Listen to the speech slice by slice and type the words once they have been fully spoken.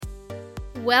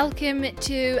Welcome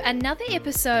to another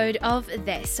episode of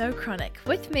That's So Chronic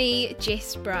with me,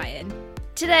 Jess Bryan.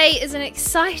 Today is an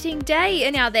exciting day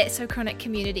in our That's So Chronic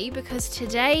community because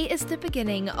today is the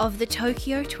beginning of the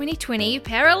Tokyo 2020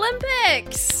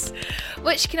 Paralympics,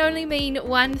 which can only mean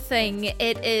one thing.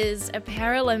 It is a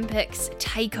Paralympics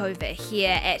takeover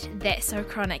here at That's So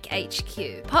Chronic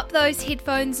HQ. Pop those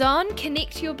headphones on,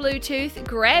 connect your Bluetooth,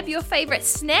 grab your favourite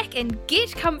snack and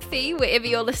get comfy wherever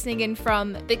you're listening in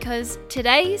from, because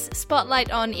today's Spotlight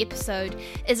On episode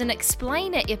is an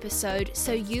explainer episode,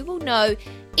 so you will know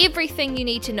everything you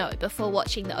need to know before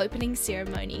watching the opening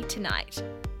ceremony tonight.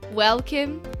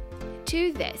 Welcome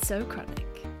to That's So Chronic.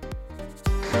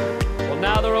 Well,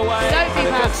 now they're away. Sophie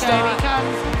Pascoe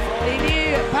becomes the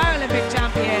new Paralympic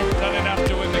champion. Done enough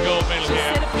to win the gold medal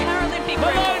here.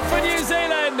 Malone for New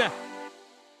Zealand.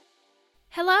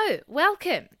 Hello,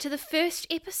 welcome to the first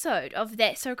episode of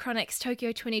That's So Chronic's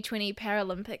Tokyo 2020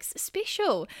 Paralympics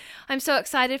special. I'm so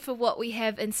excited for what we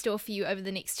have in store for you over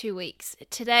the next 2 weeks.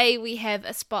 Today we have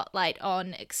a Spotlight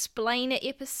On explainer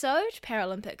episode,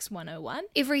 Paralympics 101.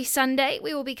 Every Sunday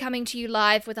we will be coming to you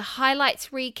live with a highlights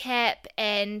recap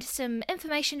and some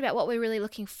information about what we're really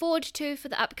looking forward to for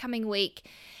the upcoming week.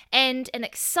 And an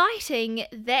exciting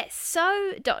That's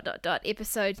So...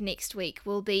 episode next week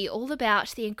will be all about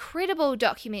the incredible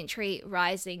documentary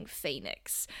Rising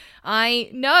Phoenix. I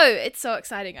know, it's so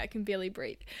exciting, I can barely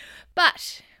breathe.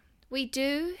 But we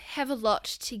do have a lot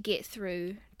to get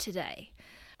through today.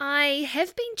 I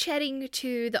have been chatting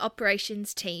to the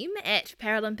operations team at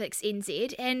Paralympics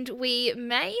NZ, and we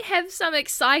may have some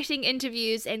exciting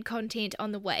interviews and content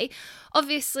on the way.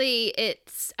 Obviously,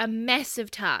 it's a massive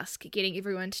task getting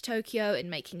everyone to Tokyo and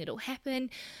making it all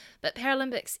happen, but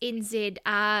Paralympics NZ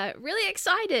are really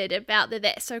excited about the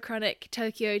That's So Chronic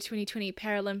Tokyo 2020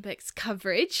 Paralympics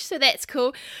coverage, so that's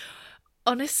cool.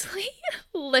 Honestly,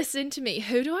 listen to me.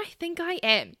 Who do I think I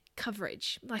am?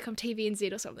 Coverage, like on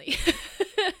TVNZ or something.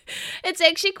 It's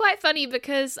actually quite funny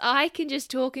because I can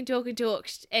just talk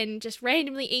and just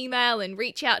randomly email and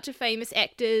reach out to famous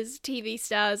actors, TV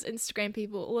stars, Instagram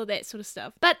people, all of that sort of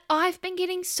stuff. But I've been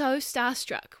getting so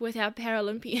starstruck with our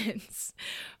Paralympians.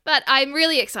 But I'm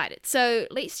really excited. So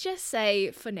let's just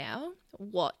say for now,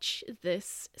 watch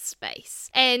this space.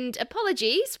 And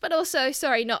apologies, but also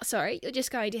sorry, not sorry. You're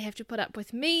just going to have to put up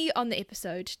with me on the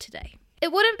episode today.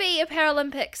 It wouldn't be a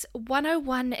Paralympics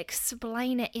 101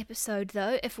 explainer episode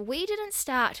though if we didn't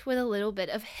start with a little bit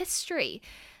of history.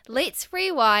 Let's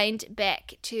rewind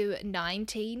back to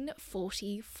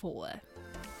 1944.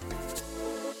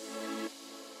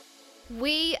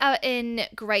 We are in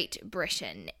Great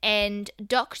Britain, and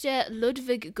Dr.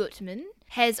 Ludwig Guttmann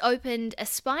has opened a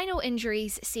spinal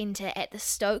injuries centre at the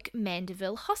Stoke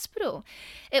Mandeville Hospital.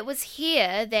 It was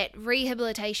here that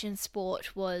rehabilitation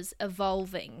sport was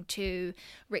evolving to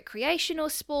recreational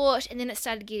sport, and then it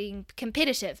started getting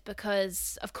competitive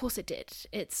because, of course it did.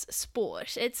 It's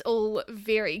sport. It's all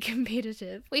very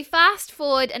competitive. We fast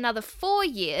forward another 4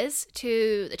 years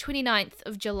to the 29th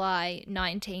of July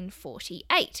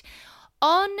 1948.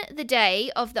 On the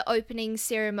day of the opening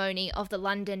ceremony of the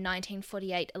London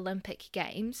 1948 Olympic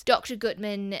Games, Dr.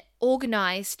 Guttmann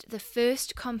organised the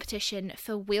first competition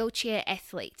for wheelchair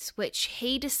athletes, which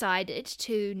he decided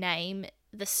to name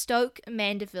the Stoke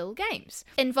Mandeville Games.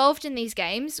 Involved in these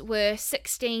games were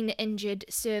 16 injured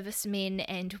servicemen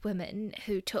and women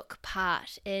who took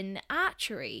part in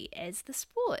archery as the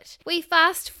sport. We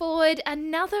fast forward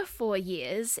another 4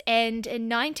 years, and in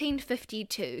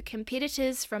 1952,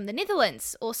 competitors from the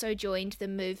Netherlands also joined the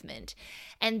movement,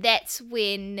 and that's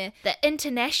when the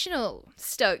International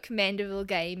Stoke Mandeville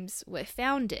Games were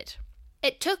founded.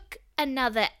 It took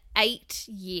another 8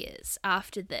 years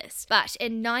after this, but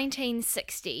in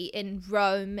 1960 in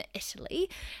Rome, Italy,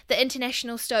 the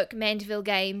International Stoke Mandeville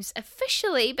Games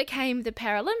officially became the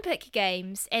Paralympic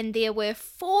Games, and there were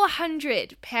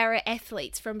 400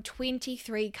 para-athletes from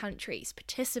 23 countries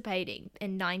participating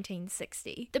in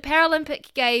 1960. The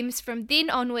Paralympic Games from then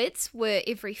onwards were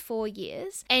every 4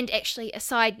 years, and actually a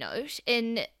side note,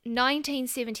 in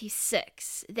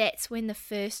 1976, that's when the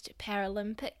first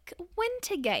Paralympic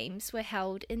Winter Games were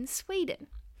held in Sweden.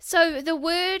 So the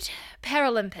word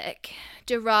Paralympic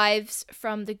derives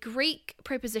from the Greek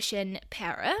preposition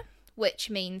para, which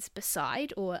means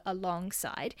beside or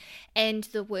alongside, and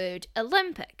the word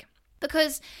Olympic.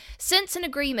 Because since an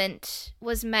agreement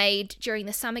was made during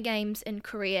the Summer Games in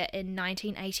Korea in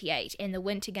 1988 and the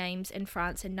Winter Games in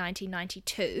France in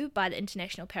 1992 by the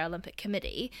International Paralympic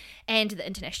Committee and the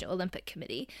International Olympic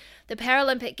Committee, the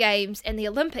Paralympic Games and the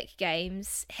Olympic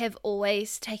Games have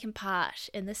always taken part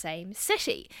in the same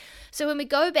city. So when we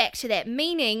go back to that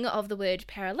meaning of the word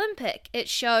Paralympic, it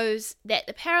shows that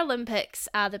the Paralympics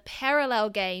are the parallel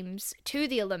games to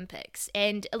the Olympics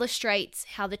and illustrates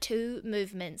how the two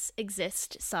movements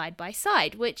exist side by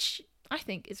side, which I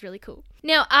think is really cool.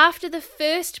 Now, after the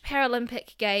first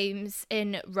Paralympic Games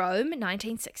in Rome,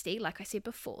 1960, like I said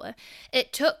before,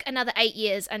 it took another 8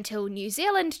 years until New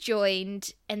Zealand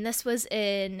joined, and this was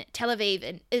in Tel Aviv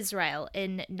in Israel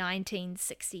in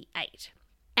 1968.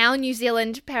 Our New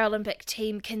Zealand Paralympic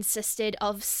team consisted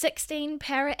of 16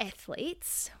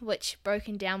 para-athletes, which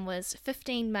broken down was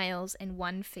 15 males and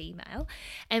 1 female,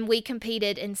 and we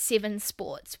competed in 7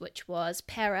 sports, which was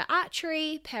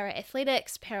para-archery,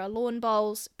 para-athletics, para-lawn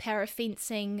bowls,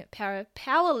 para-fencing,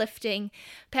 para-powerlifting,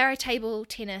 para-table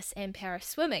tennis, and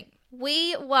para-swimming.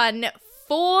 We won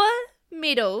 4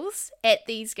 medals at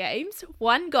these games,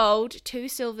 1 gold, 2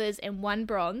 silvers, and 1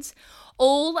 bronze,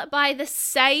 all by the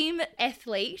same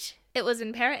athlete. It was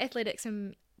in para-athletics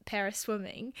and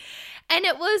para-swimming, and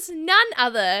it was none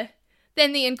other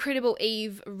than the incredible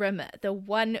Eve Rimmer, the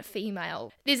one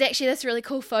female. There's actually this really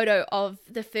cool photo of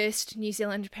the first New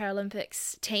Zealand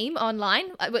Paralympics team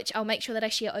online, which I'll make sure that I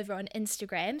share over on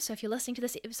Instagram. So if you're listening to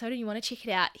this episode and you want to check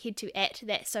it out, head to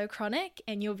 @thatsochronic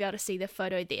and you'll be able to see the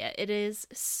photo there. It is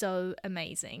so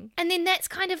amazing. And then that's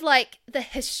kind of like the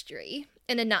history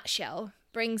in a nutshell.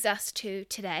 Brings us to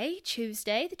today,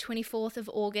 Tuesday, the 24th of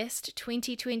August,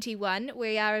 2021.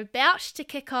 We are about to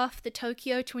kick off the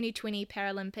Tokyo 2020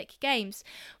 Paralympic Games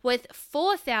with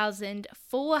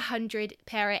 4,400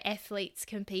 para-athletes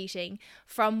competing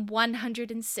from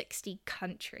 160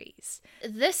 countries.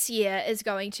 This year is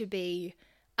going to be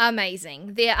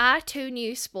amazing. There are 2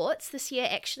 new sports this year,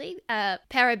 actually,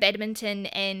 para-badminton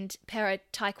and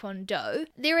para-taekwondo.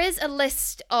 There is a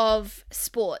list of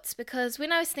sports because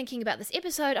when I was thinking about this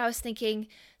episode, I was thinking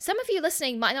some of you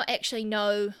listening might not actually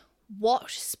know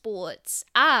what sports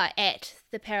are at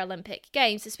the Paralympic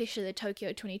Games, especially the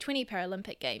Tokyo 2020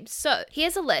 Paralympic Games. So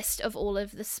here's a list of all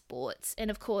of the sports,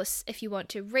 and of course if you want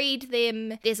to read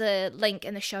them, there's a link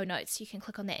in the show notes. You can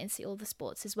click on that and see all the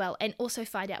sports as well, and also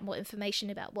find out more information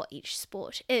about what each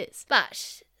sport is.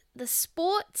 But the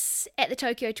sports at the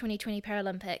Tokyo 2020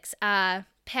 Paralympics are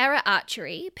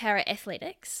para-archery,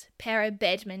 para-athletics,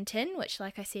 para-badminton, which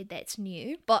like I said, that's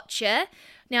new, bocce.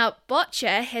 Now,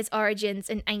 bocce has origins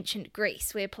in ancient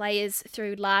Greece, where players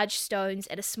threw large stones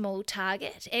at a small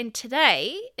target, and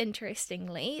today,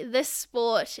 interestingly, this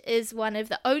sport is one of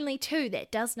the only 2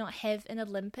 that does not have an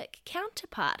Olympic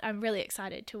counterpart. I'm really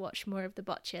excited to watch more of the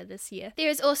bocce this year.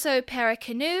 There is also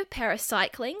para-canoe,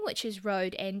 para-cycling, which is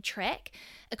road and track,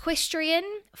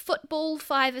 equestrian, football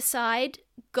 5-a-side,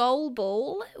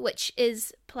 goalball, which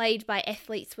is played by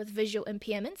athletes with visual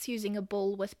impairments using a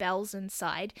ball with bells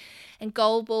inside, and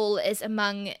goalball is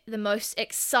among the most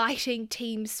exciting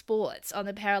team sports on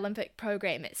the Paralympic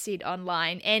program, it said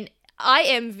online, and I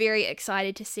am very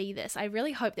excited to see this. I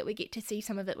really hope that we get to see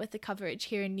some of it with the coverage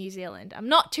here in New Zealand. I'm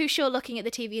not too sure looking at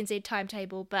the TVNZ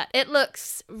timetable, but it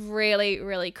looks really,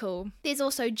 really cool. There's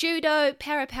also judo,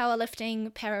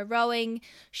 para-powerlifting, para-rowing,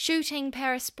 shooting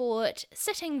para-sport,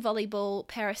 sitting volleyball,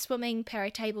 para-swimming,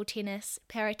 para-table tennis,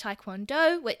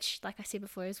 para-taekwondo, which, like I said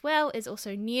before as well, is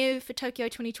also new for Tokyo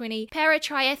 2020,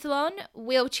 para-triathlon,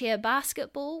 wheelchair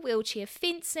basketball, wheelchair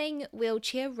fencing,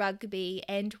 wheelchair rugby,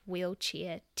 and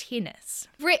wheelchair tennis.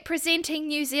 Representing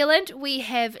New Zealand, we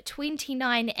have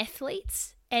 29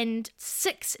 athletes and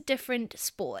 6 different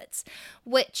sports,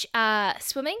 which are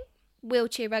swimming,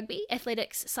 wheelchair rugby,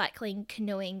 athletics, cycling,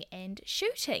 canoeing, and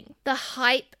shooting. The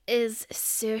hype is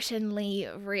certainly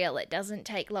real. It doesn't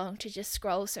take long to just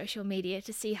scroll social media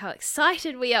to see how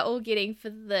excited we are all getting for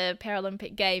the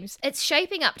Paralympic Games. It's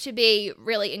shaping up to be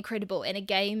really incredible and a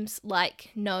games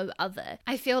like no other.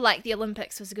 I feel like the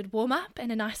Olympics was a good warm-up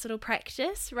and a nice little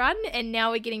practice run, and now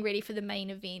we're getting ready for the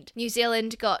main event. New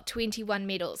Zealand got 21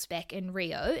 medals back in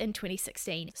Rio in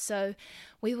 2016, so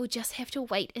we will just have to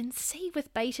wait and see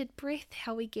with bated breath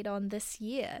how we get on this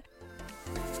year.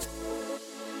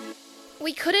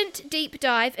 We couldn't deep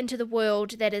dive into the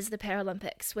world that is the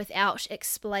Paralympics without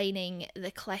explaining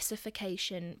the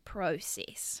classification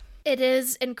process. It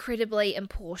is incredibly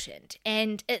important,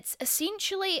 and it's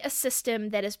essentially a system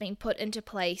that has been put into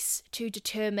place to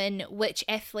determine which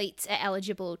athletes are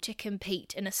eligible to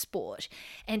compete in a sport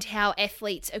and how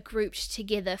athletes are grouped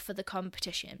together for the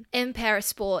competition. In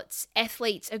parasports,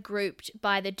 athletes are grouped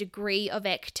by the degree of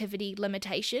activity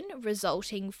limitation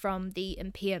resulting from the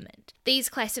impairment. These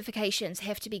classifications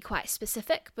have to be quite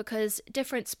specific because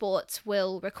different sports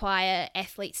will require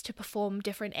athletes to perform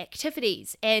different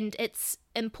activities, and it's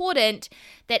important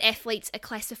that athletes are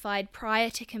classified prior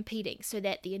to competing so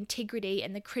that the integrity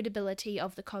and the credibility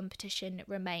of the competition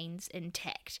remains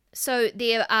intact. So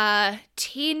there are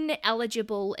 10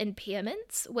 eligible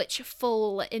impairments which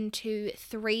fall into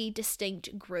 3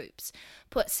 distinct groups.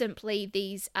 Put simply,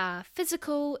 these are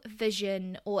physical,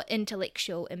 vision, or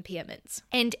intellectual impairments.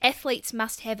 And athletes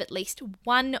must have at least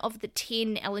one of the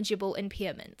 10 eligible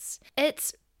impairments.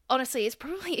 Honestly, it's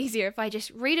probably easier if I just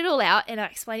read it all out and I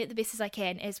explain it the best as I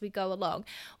can as we go along.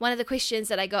 One of the questions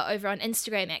that I got over on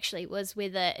Instagram actually was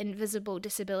whether invisible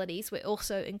disabilities were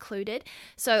also included.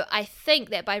 So I think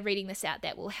that by reading this out,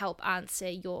 that will help answer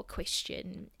your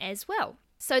question as well.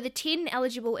 So the 10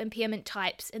 eligible impairment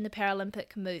types in the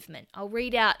Paralympic movement. I'll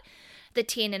read out the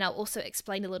 10 and I'll also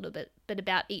explain a little bit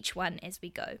about each one as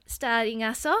we go. Starting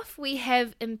us off, we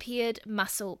have impaired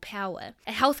muscle power,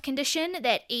 a health condition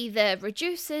that either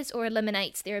reduces or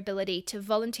eliminates their ability to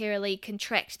voluntarily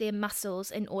contract their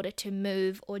muscles in order to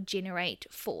move or generate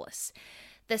force.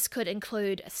 This could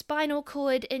include a spinal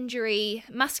cord injury,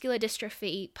 muscular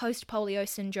dystrophy, post-polio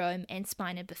syndrome, and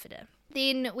spina bifida.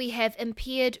 Then we have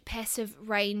impaired passive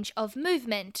range of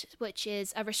movement, which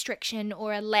is a restriction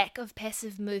or a lack of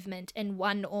passive movement in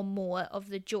one or more of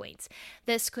the joints.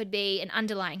 This could be an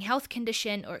underlying health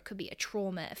condition or it could be a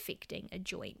trauma affecting a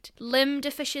joint. Limb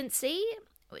deficiency,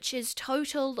 which is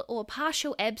total or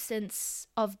partial absence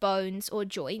of bones or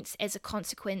joints as a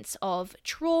consequence of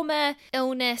trauma,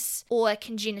 illness, or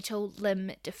congenital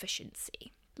limb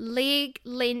deficiency. Leg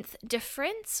length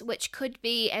difference, which could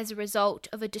be as a result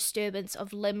of a disturbance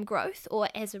of limb growth or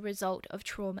as a result of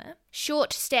trauma.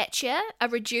 Short stature, a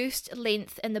reduced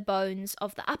length in the bones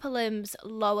of the upper limbs,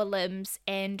 lower limbs,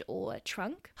 and or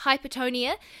trunk.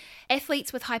 Hypotonia.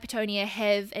 Athletes with hypotonia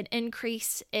have an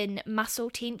increase in muscle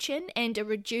tension and a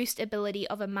reduced ability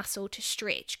of a muscle to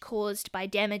stretch caused by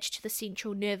damage to the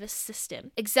central nervous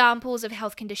system. Examples of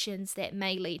health conditions that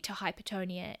may lead to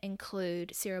hypotonia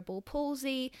include cerebral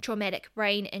palsy, traumatic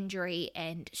brain injury,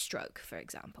 and stroke, for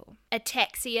example.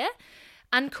 Ataxia.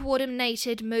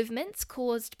 Uncoordinated movements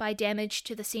caused by damage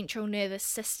to the central nervous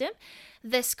system.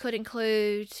 This could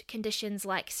include conditions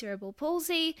like cerebral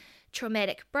palsy,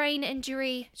 traumatic brain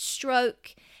injury,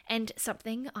 stroke, and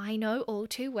something I know all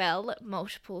too well,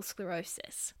 multiple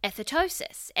sclerosis.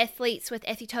 Athetosis. Athletes with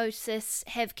athetosis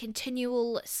have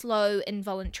continual, slow,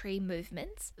 involuntary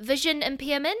movements. Vision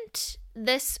impairment.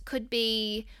 This could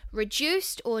be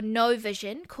reduced or no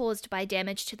vision caused by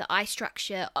damage to the eye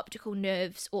structure, optical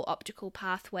nerves, or optical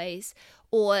pathways,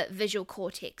 or visual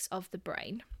cortex of the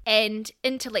brain. And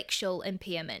intellectual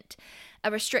impairment,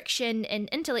 a restriction in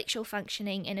intellectual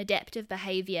functioning and adaptive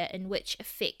behavior in which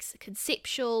affects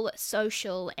conceptual,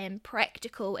 social, and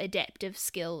practical adaptive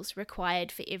skills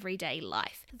required for everyday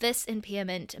life. This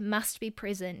impairment must be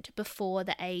present before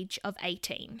the age of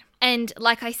 18. And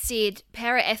like I said,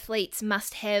 para-athletes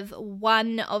must have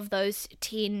one of those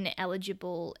 10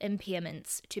 eligible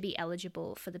impairments to be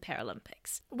eligible for the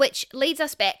Paralympics. Which leads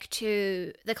us back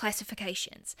to the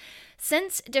classifications.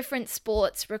 Since different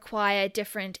sports require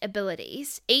different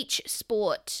abilities, each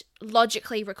sport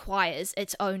logically requires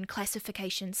its own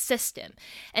classification system.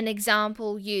 An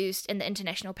example used in the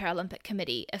International Paralympic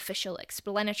Committee official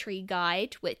explanatory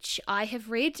guide, which I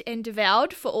have read and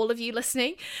devoured for all of you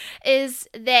listening, is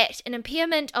that an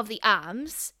impairment of the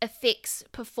arms affects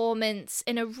performance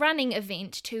in a running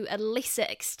event to a lesser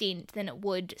extent than it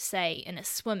would, say, in a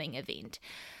swimming event.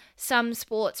 Some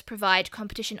sports provide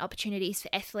competition opportunities for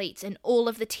athletes in all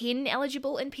of the 10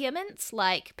 eligible impairments,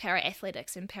 like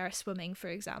para-athletics and para-swimming, for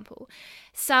example.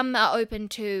 Some are open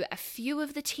to a few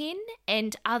of the 10,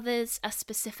 and others are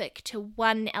specific to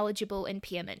one eligible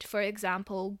impairment. For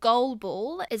example,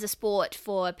 goalball is a sport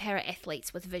for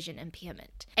para-athletes with vision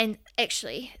impairment. And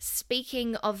actually,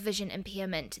 speaking of vision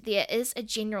impairment, there is a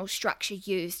general structure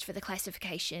used for the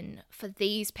classification for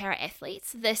these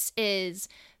para-athletes. This is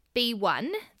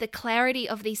B1, the clarity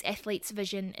of these athletes'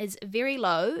 vision is very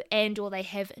low and or they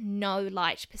have no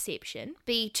light perception.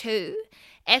 B2,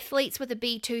 Athletes with a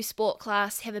B2 sport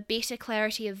class have a better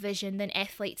clarity of vision than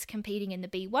athletes competing in the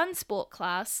B1 sport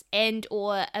class and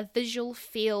or a visual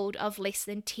field of less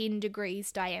than 10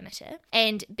 degrees diameter.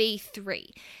 And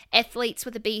B3. Athletes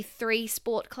with a B3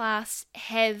 sport class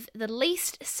have the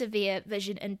least severe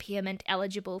vision impairment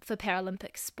eligible for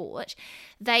Paralympic sport.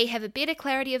 They have a better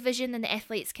clarity of vision than the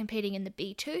athletes competing in the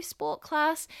B2 sport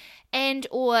class and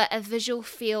or a visual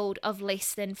field of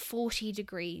less than 40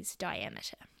 degrees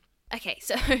diameter. Okay,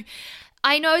 so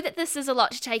I know that this is a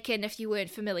lot to take in if you weren't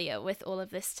familiar with all of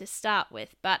this to start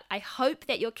with, but I hope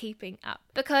that you're keeping up,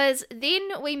 because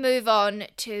then we move on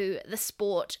to the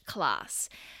sport class.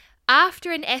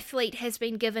 After an athlete has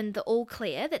been given the all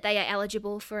clear that they are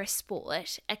eligible for a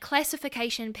sport, a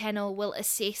classification panel will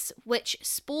assess which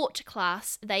sport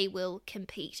class they will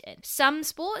compete in. Some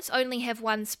sports only have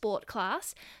one sport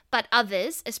class, but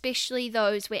others, especially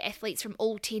those where athletes from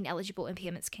all 10 eligible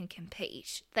impairments can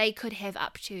compete, they could have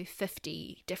up to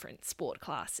 50 different sport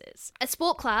classes. A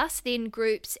sport class then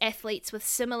groups athletes with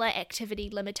similar activity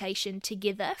limitation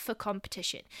together for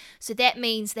competition. So that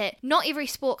means that not every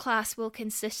sport class will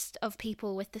consist of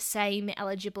people with the same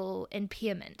eligible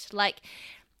impairment. Like,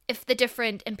 if the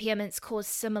different impairments cause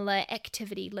similar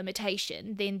activity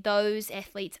limitation, then those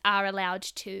athletes are allowed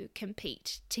to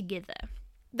compete together.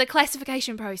 The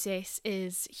classification process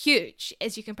is huge,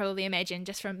 as you can probably imagine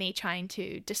just from me trying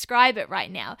to describe it right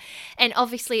now. And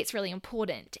obviously it's really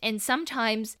important. And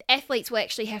sometimes athletes will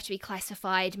actually have to be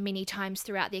classified many times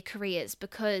throughout their careers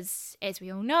because, as we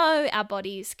all know, our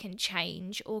bodies can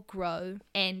change or grow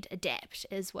and adapt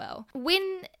as well.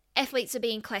 When athletes are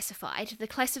being classified, the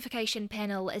classification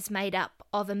panel is made up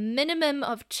of a minimum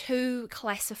of 2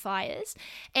 classifiers,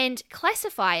 and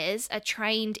classifiers are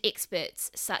trained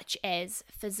experts such as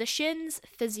physicians,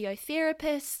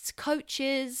 physiotherapists,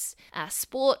 coaches,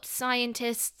 sport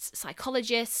scientists,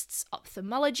 psychologists,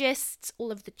 ophthalmologists,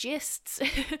 all of the gists,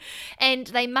 and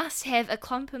they must have a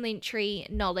complementary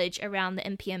knowledge around the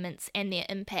impairments and their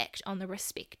impact on the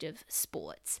respective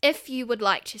sports. If you would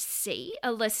like to see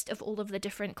a list of all of the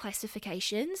different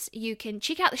classifications, you can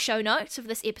check out the show notes of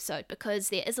this episode because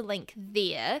there is a link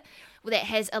there that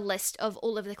has a list of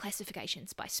all of the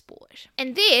classifications by sport.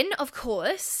 And then, of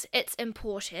course, it's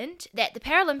important that the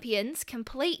Paralympians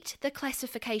complete the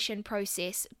classification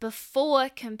process before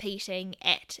competing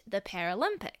at the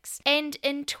Paralympics. And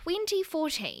in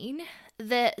 2014,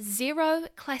 the zero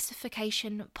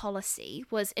classification policy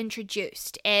was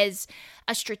introduced as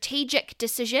a strategic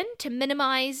decision to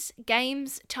minimize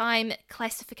games time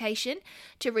classification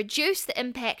to reduce the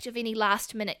impact of any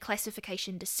last-minute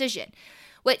classification decision.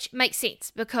 Which makes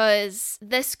sense because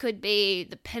this could be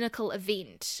the pinnacle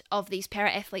event of these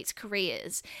para-athletes'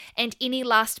 careers, and any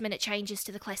last-minute changes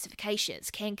to the classifications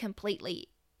can completely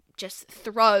just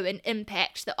throw and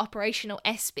impact the operational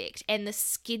aspect and the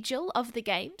schedule of the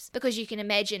games. Because you can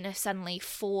imagine if suddenly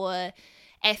 4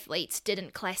 athletes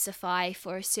didn't classify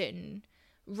for a certain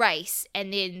race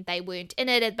and then they weren't in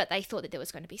it, but they thought that there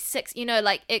was going to be 6,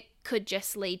 it could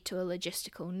just lead to a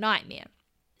logistical nightmare.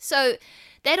 So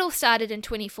that all started in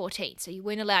 2014, so you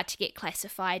weren't allowed to get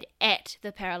classified at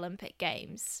the Paralympic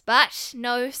Games. But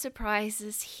no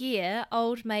surprises here,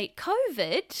 old mate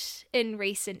COVID in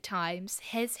recent times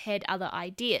has had other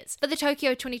ideas. For the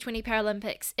Tokyo 2020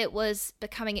 Paralympics, it was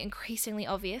becoming increasingly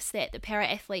obvious that the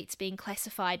para-athletes being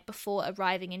classified before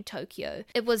arriving in Tokyo,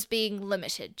 it was being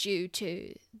limited due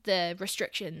to the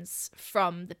restrictions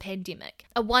from the pandemic.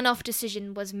 A one-off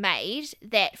decision was made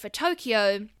that for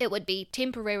Tokyo, it would be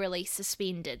temporarily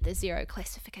suspended the zero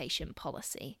classification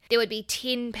policy. There would be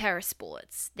 10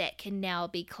 parasports that can now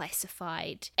be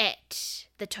classified at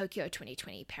the Tokyo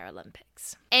 2020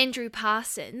 Paralympics. Andrew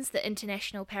Parsons, the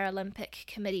International Paralympic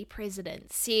Committee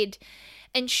president, said,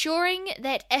 "Ensuring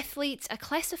that athletes are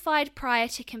classified prior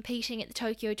to competing at the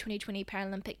Tokyo 2020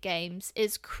 Paralympic Games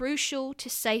is crucial to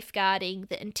safeguarding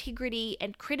the integrity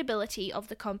and credibility of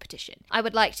the competition. I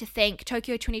would like to thank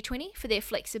Tokyo 2020 for their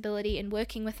flexibility in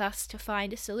working with us to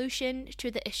find a solution to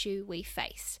the issue we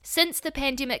face. Since the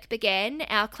pandemic began,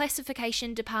 our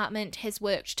classification department has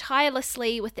worked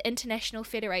tirelessly with the international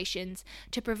federations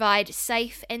to provide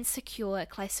safe and secure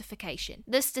classification.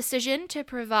 This decision to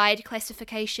provide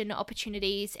classification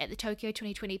opportunities at the Tokyo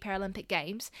 2020 Paralympic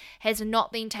Games has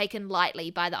not been taken lightly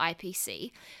by the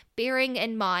IPC, bearing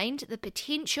in mind the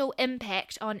potential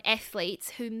impact on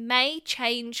athletes who may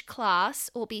change class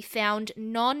or be found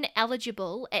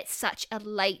non-eligible at such a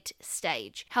late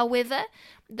stage. However,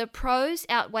 the pros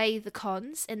outweigh the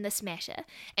cons in this matter,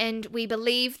 and we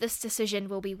believe this decision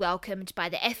will be welcomed by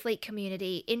the athlete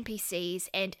community, NPCs,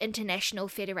 and international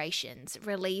federations,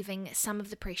 relieving some of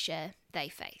the pressure they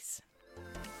face."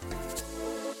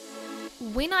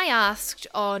 When I asked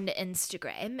on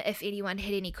Instagram if anyone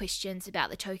had any questions about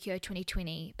the Tokyo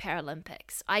 2020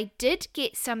 Paralympics, I did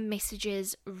get some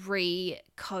messages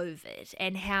re-COVID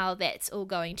and how that's all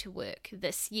going to work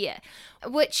this year,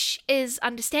 which is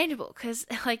understandable because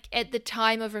at the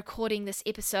time of recording this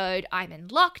episode, I'm in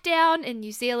lockdown in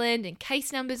New Zealand and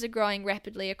case numbers are growing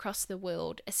rapidly across the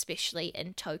world, especially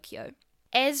in Tokyo.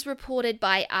 As reported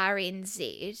by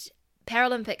RNZ,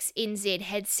 Paralympics NZ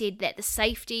had said that the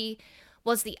safety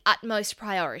was the utmost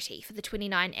priority for the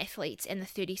 29 athletes and the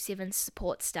 37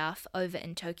 support staff over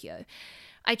in Tokyo.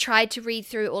 I tried to read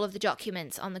through all of the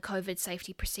documents on the COVID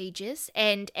safety procedures,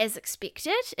 and as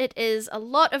expected, it is a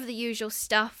lot of the usual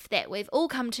stuff that we've all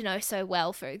come to know so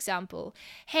well. For example,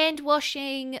 hand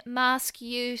washing, mask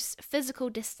use, physical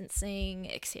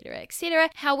distancing, etc., etc.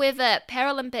 However,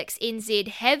 Paralympics NZ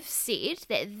have said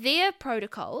that their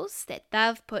protocols that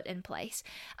they've put in place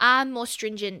are more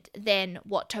stringent than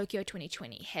what Tokyo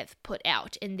 2020 have put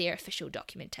out in their official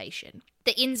documentation.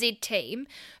 The NZ team,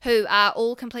 who are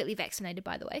all completely vaccinated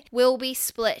by the way, will be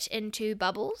split into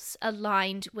bubbles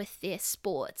aligned with their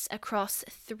sports across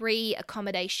 3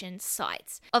 accommodation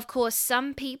sites. Of course,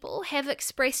 some people have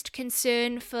expressed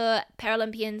concern for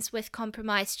Paralympians with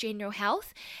compromised general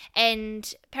health,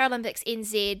 and Paralympics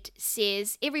NZ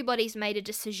says everybody's made a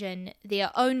decision,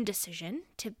 their own decision,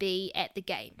 to be at the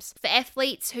Games. For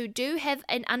athletes who do have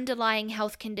an underlying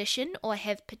health condition or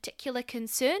have particular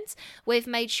concerns, we've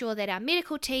made sure that our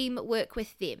medical team work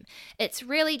with them. It's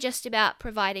really just about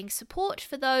providing support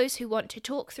for those who want to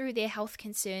talk through their health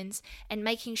concerns and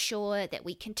making sure that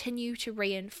we continue to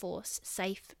reinforce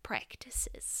safe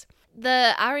practices.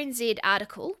 The RNZ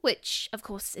article, which of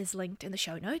course is linked in the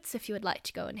show notes if you would like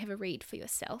to go and have a read for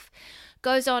yourself,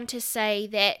 goes on to say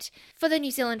that for the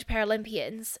New Zealand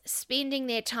Paralympians, spending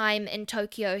their time in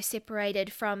Tokyo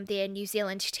separated from their New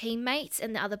Zealand teammates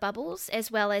in the other bubbles, as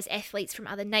well as athletes from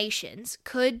other nations,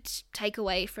 could take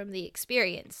away from the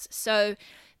experience. So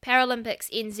Paralympics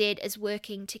NZ is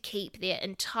working to keep their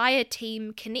entire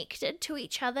team connected to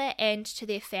each other and to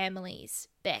their families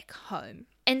back home.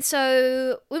 And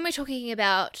so when we're talking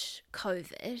about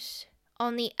COVID,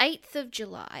 on the 8th of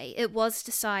July, it was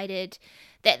decided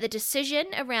that the decision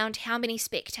around how many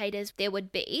spectators there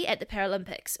would be at the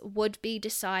Paralympics would be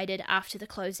decided after the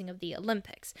closing of the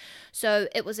Olympics. So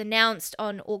it was announced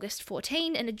on August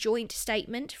 14 in a joint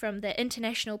statement from the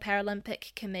International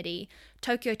Paralympic Committee,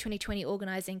 Tokyo 2020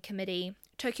 Organising Committee,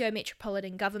 Tokyo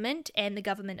Metropolitan Government and the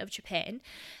Government of Japan,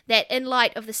 that in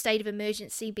light of the state of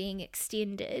emergency being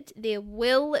extended, there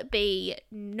will be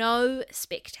no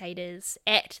spectators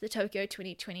at the Tokyo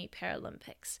 2020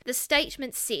 Paralympics. The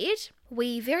statement said,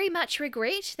 "We very much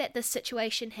regret that this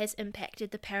situation has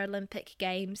impacted the Paralympic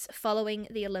Games following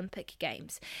the Olympic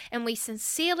Games, and we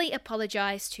sincerely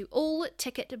apologise to all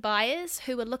ticket buyers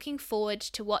who are looking forward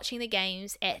to watching the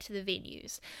Games at the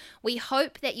venues. We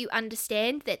hope that you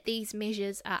understand that these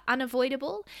measures are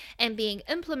unavoidable and being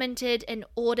implemented in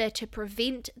order to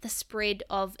prevent the spread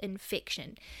of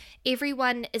infection.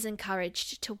 Everyone is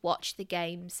encouraged to watch the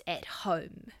Games at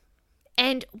home."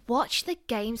 And watch the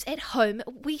Games at home,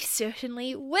 we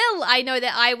certainly will. I know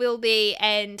that I will be,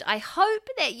 and I hope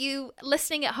that you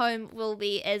listening at home will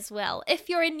be as well. If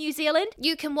you're in New Zealand,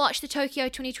 you can watch the Tokyo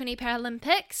 2020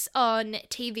 Paralympics on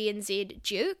TVNZ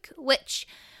Duke, which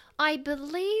I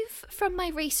believe from my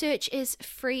research is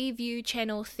Freeview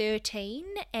Channel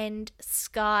 13 and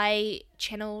Sky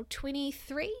Channel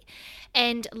 23,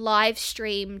 and live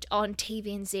streamed on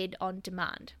TVNZ On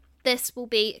Demand. This will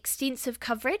be extensive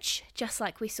coverage, just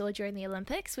like we saw during the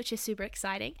Olympics, which is super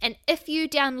exciting. And if you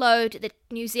download the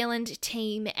New Zealand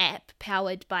Team app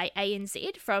powered by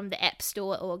ANZ from the App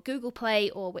Store or Google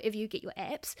Play or wherever you get your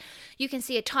apps, you can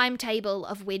see a timetable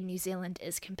of when New Zealand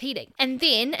is competing. And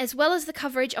then, as well as the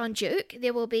coverage on Duke,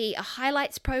 there will be a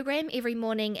highlights program every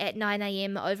morning at 9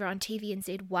 a.m. over on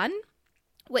TVNZ1,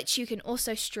 which you can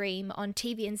also stream on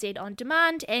TVNZ On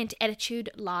Demand and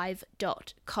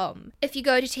attitudelive.com. If you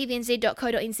go to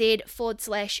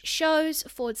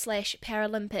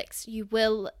tvnz.co.nz/shows/Paralympics, you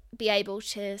will be able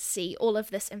to see all of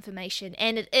this information,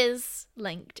 and it is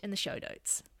linked in the show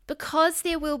notes. Because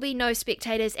there will be no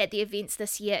spectators at the events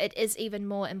this year, it is even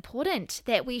more important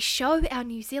that we show our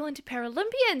New Zealand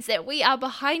Paralympians that we are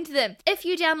behind them. If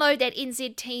you download that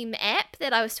NZ Team app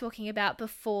that I was talking about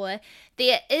before,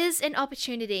 there is an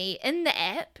opportunity in the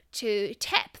app to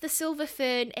tap the silver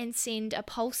fern and send a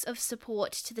pulse of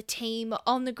support to the team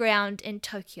on the ground in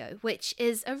Tokyo, which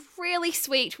is a really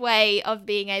sweet way of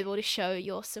being able to show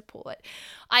your support.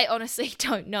 I honestly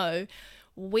don't know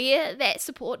where that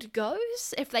support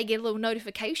goes, if they get a little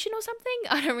notification or something.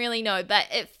 I don't really know, but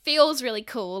it feels really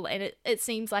cool, and it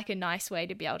seems like a nice way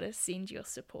to be able to send your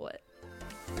support.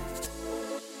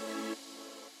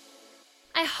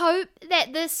 I hope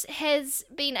that this has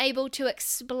been able to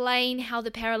explain how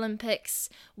the Paralympics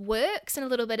works and a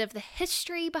little bit of the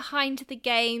history behind the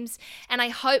games, and I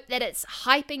hope that it's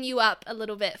hyping you up a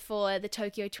little bit for the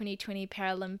Tokyo 2020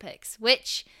 Paralympics,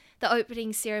 which the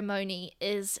opening ceremony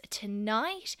is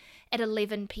tonight at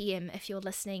 11 p.m. if you're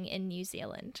listening in New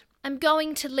Zealand. I'm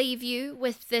going to leave you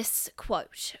with this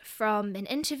quote from an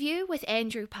interview with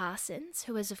Andrew Parsons,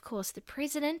 who is of course the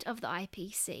president of the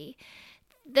IPC.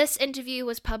 This interview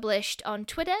was published on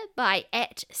Twitter by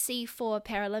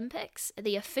 @C4Paralympics,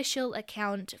 the official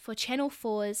account for Channel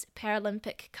 4's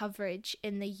Paralympic coverage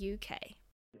in the UK.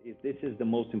 This is the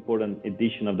most important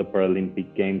edition of the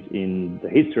Paralympic Games in the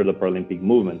history of the Paralympic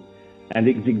movement, and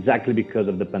it's exactly because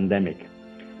of the pandemic.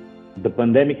 The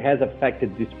pandemic has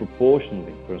affected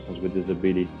disproportionately persons with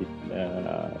disability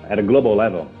at a global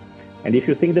level. And if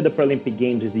you think that the Paralympic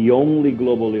Games is the only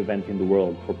global event in the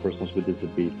world for persons with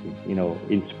disability,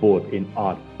 in sport, in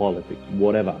art, politics,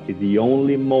 whatever, it's the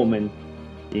only moment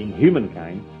in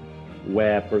humankind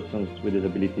where persons with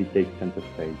disability take center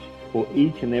stage. For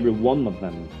each and every one of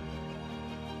them,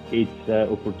 it's an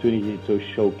opportunity to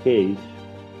showcase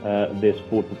their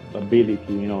sport ability,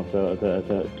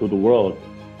 to the world.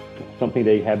 Something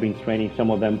they have been training, some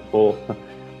of them for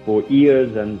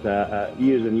years and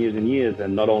years and years and years,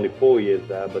 and not only 4 years,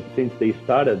 but since they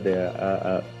started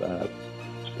their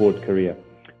sport career.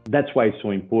 That's why it's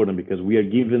so important, because we are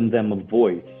giving them a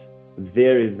voice,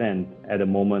 their event, at a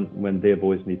moment when their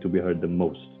voice needs to be heard the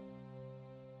most.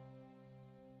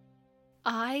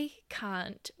 I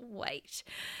can't wait.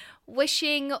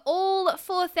 Wishing all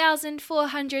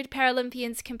 4,400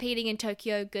 Paralympians competing in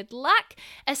Tokyo good luck,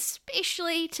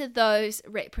 especially to those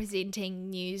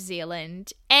representing New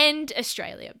Zealand and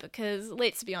Australia, because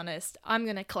let's be honest, I'm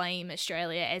going to claim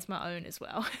Australia as my own as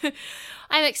well.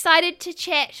 I'm excited to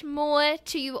chat more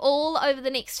to you all over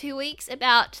the next 2 weeks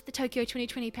about the Tokyo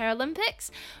 2020 Paralympics.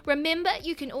 Remember,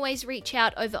 you can always reach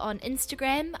out over on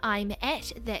Instagram. I'm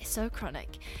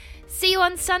 @ThatSoChronic. See you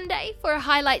on Sunday for a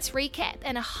highlights recap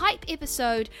and a hype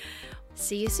episode.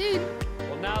 See you soon.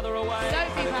 Well, now they're away.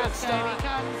 Sophie Pascoe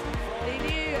becomes the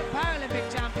new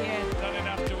Paralympic champion.